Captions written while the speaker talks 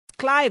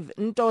Clive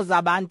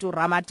Ntozabantu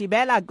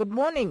Ramathibela. Good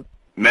morning.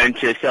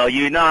 Manchester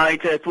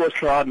United was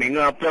climbing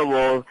up the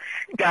wall.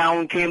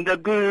 Down came the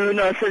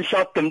Gooners and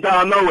shot them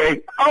down the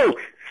way. Oh,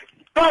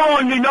 go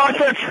on,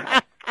 United!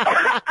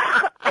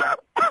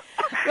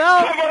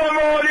 Well, top of the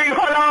morning,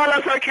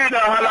 halala, Sakina,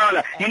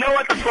 halala. You know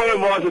what the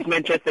problem was with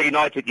Manchester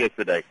United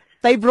yesterday?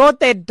 they brought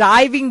their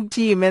diving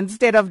team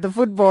instead of the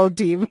football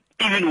team.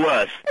 Even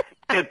worse,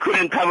 they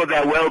couldn't cover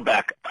their well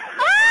back.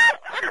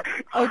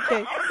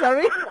 Okay,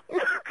 sorry.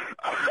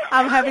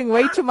 I'm having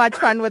way too much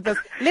fun with this.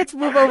 Let's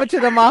move over to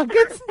the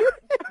markets.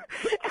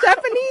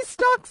 Japanese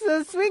stocks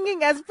are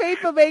swinging as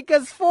paper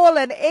makers fall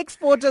and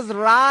exporters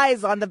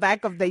rise on the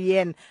back of the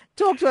yen.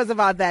 Talk to us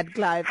about that,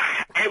 Clive.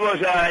 It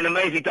was an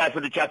amazing day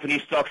for the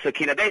Japanese stocks,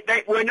 Sakina.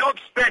 They were not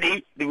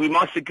steady. We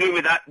must agree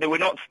with that. They were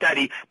not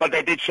steady, but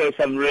they did show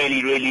some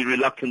really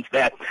reluctance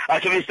there.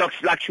 Japanese stocks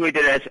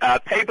fluctuated as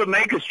paper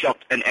makers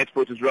shocked and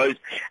exporters rose,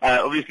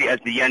 obviously as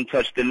the yen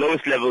touched the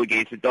lowest level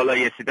against the dollar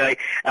yesterday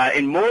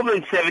in more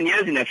than 7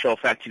 years, in actual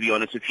fact, to be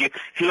honest with you.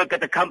 If you look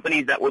at the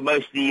companies that were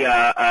mostly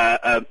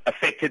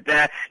affected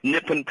there,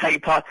 Nippon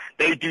Paper,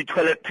 they do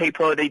toilet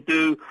paper, they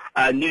do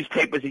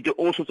newspapers, they do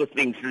all sorts of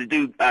things. They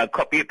do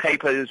copy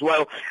paper as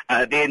well.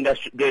 The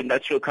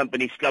industrial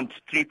company slumped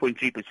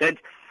 3.3%.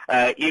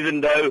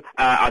 Even though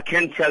I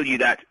can tell you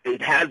that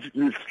it has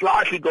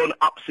slightly gone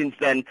up since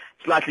then,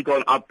 slightly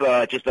gone up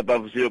just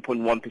above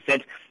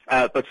 0.1%.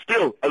 But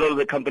still, a lot of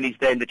the companies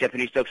there in the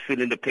Japanese stocks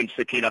feel in the pinch,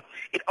 Sakina.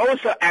 It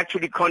also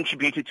actually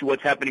contributed to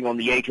what's happening on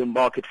the Asian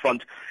market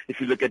front. If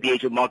you look at the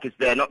Asian markets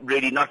there,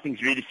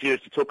 nothing's really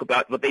serious to talk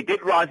about. But they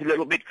did rise a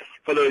little bit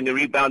following a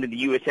rebound in the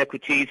U.S.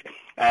 equities,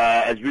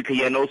 as Ruka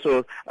Yen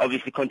also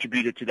obviously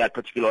contributed to that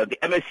particular. The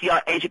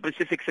MSCI Asia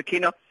Pacific,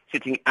 Sakina,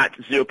 sitting at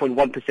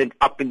 0.1%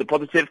 up in the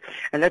positive,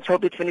 and let's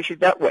hope it finishes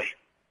that way.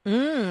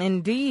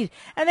 Indeed.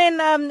 And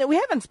then we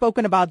haven't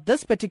spoken about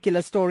this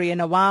particular story in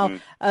a while.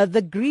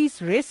 The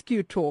Greece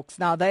rescue talks.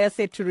 Now, they are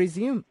set to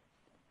resume.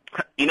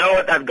 You know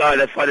what that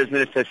finance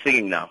minister is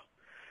singing now?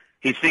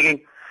 He's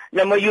singing,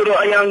 Yamayuro,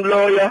 a young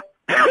lawyer.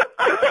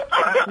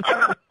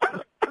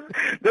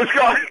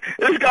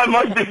 This guy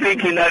must be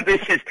thinking that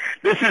this is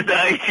the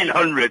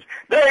 1800s.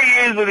 There he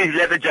is with his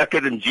leather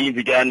jacket and jeans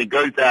again. He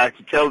goes there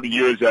to tell the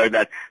Eurozone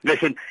that,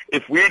 listen,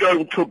 if we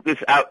don't talk this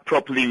out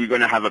properly, we're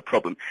going to have a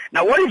problem.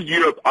 Now, what is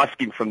Europe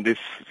asking from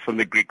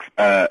the Greek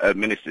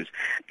ministers?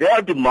 They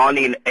are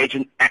demanding an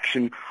urgent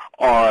action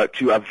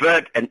to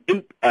avert an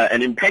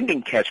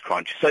impending cash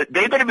crunch. So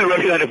they're going to be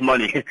running out of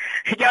money.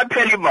 He can't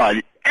pay you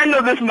money. End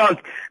of this month,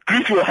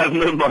 Greece will have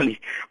no money.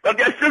 But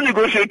they're still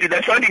negotiating.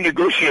 They're trying to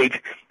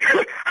negotiate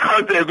how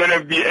they're going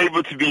to be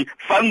able to be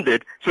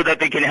funded so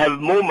that they can have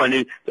more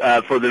money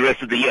for the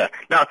rest of the year.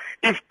 Now,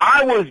 if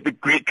I was the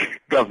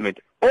Greek government,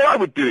 all I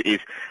would do is,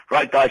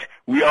 right, guys,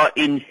 we are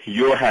in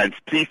your hands.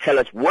 Please tell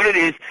us what it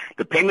is,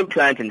 the payment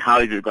plans, and how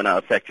is it going to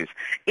affect us.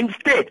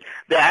 Instead,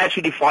 they're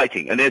actually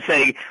fighting, and they're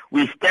saying,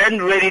 we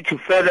stand ready to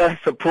further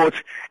support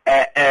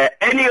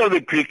any of the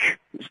Greek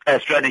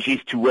strategies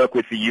to work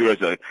with the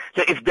Eurozone.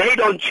 So if they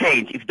don't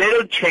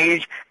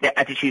change their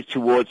attitudes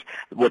towards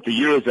what the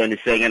Eurozone is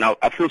saying, and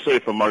I feel sorry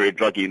for Mario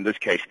Draghi in this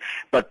case,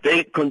 but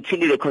they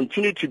continue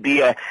to be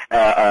a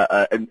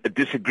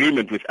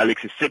disagreement with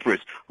Alexis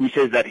Tsipras, who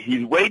says that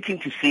he's waiting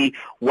to see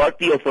what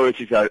the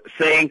authorities are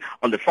saying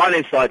on the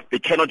finance side. They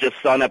cannot just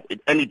sign up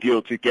any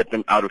deal to get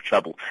them out of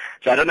trouble.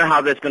 So I don't know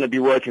how that's going to be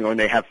working when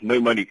they have no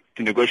money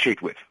to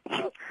negotiate with.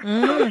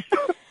 And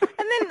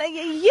then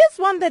here's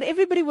one that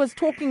everybody was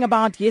talking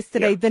about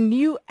yesterday, the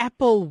new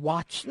Apple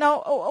Watch.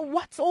 Now,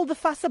 what's all the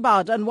fuss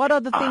about, and what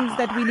are the things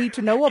that we need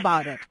to know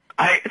about it?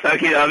 I've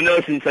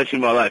never seen such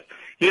in my life.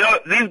 You know,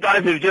 these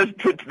guys have just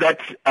put that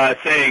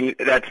saying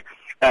that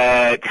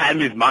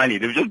time is money.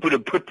 They've just put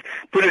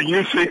a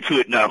new swing to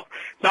it now.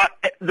 Now,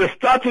 the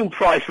starting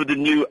price for the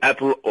new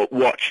Apple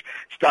Watch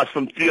starts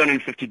from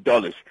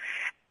 $350.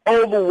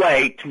 All the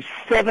way to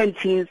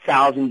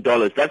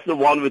 $17,000. That's the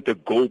one with the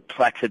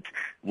gold-plated,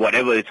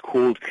 whatever it's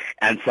called,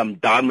 and some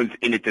diamonds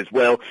in it as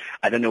well.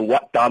 I don't know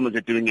what diamonds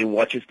are doing in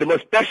watches. The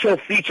most special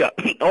feature,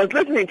 I was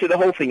listening to the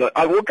whole thing.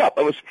 I woke up,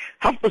 I was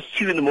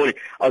 2:30 in the morning.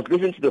 I was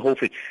listening to the whole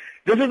thing.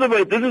 This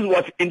is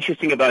what's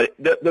interesting about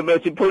it. The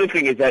most important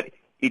thing is that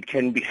it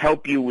can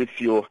help you with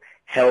your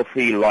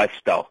healthy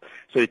lifestyle.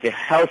 So it's a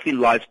healthy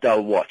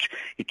lifestyle watch.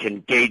 It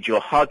can gauge your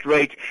heart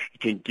rate.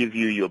 It can give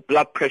you your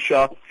blood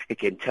pressure. It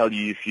can tell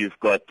you if you've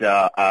got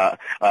a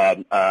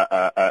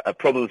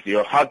problem with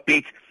your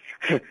heartbeat.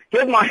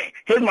 Here's my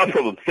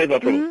problem.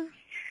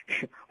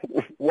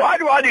 Why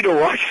do I need a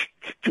watch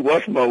to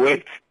watch my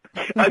weight?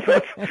 I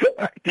thought,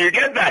 do you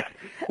get that?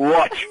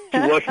 Watch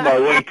to watch my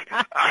weight.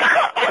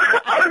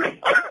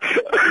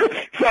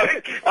 So,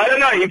 I don't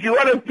know, if you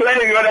want to play,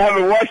 you want to have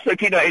a watch,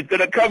 Sakina, it's going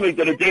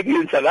to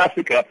debut in South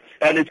Africa,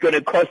 and it's going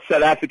to cost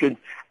South Africans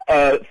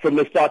from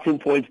a starting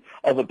point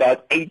of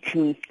about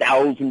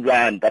 18,000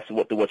 Rand. That's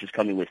what the watch is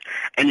coming with.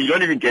 And you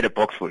don't even get a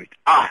box for it.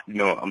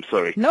 No, I'm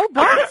sorry. No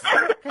box?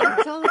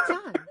 Tell the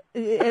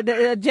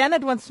time.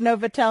 Janet wants to know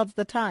if it tells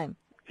the time.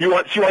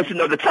 She wants to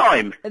know the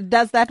time.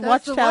 Does that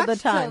watch tell the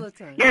time?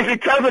 Yes,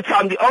 it tells the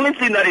time. The only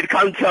thing that it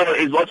can't tell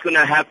is what's going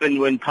to happen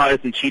when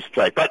Pirates and Chiefs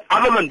play. But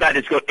other than that,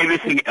 it's got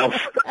everything else.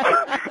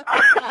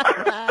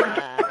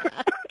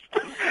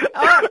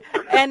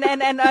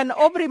 And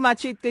Aubrey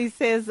Machite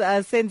says,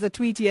 sends a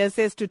tweet here,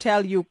 says to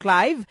tell you,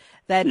 Clive,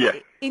 that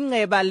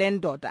Ingeba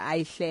lendoda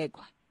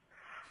ayihlekwa.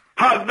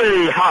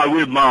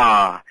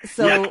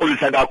 So,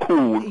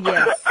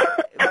 yes,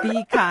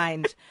 be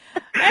kind.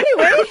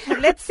 Anyway,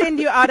 let's send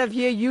you out of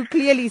here. You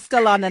clearly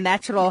still on a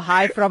natural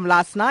high from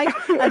last night.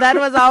 And that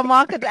was our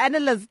market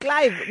analyst,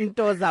 Clive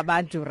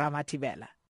Ntozabantu Ramathibela.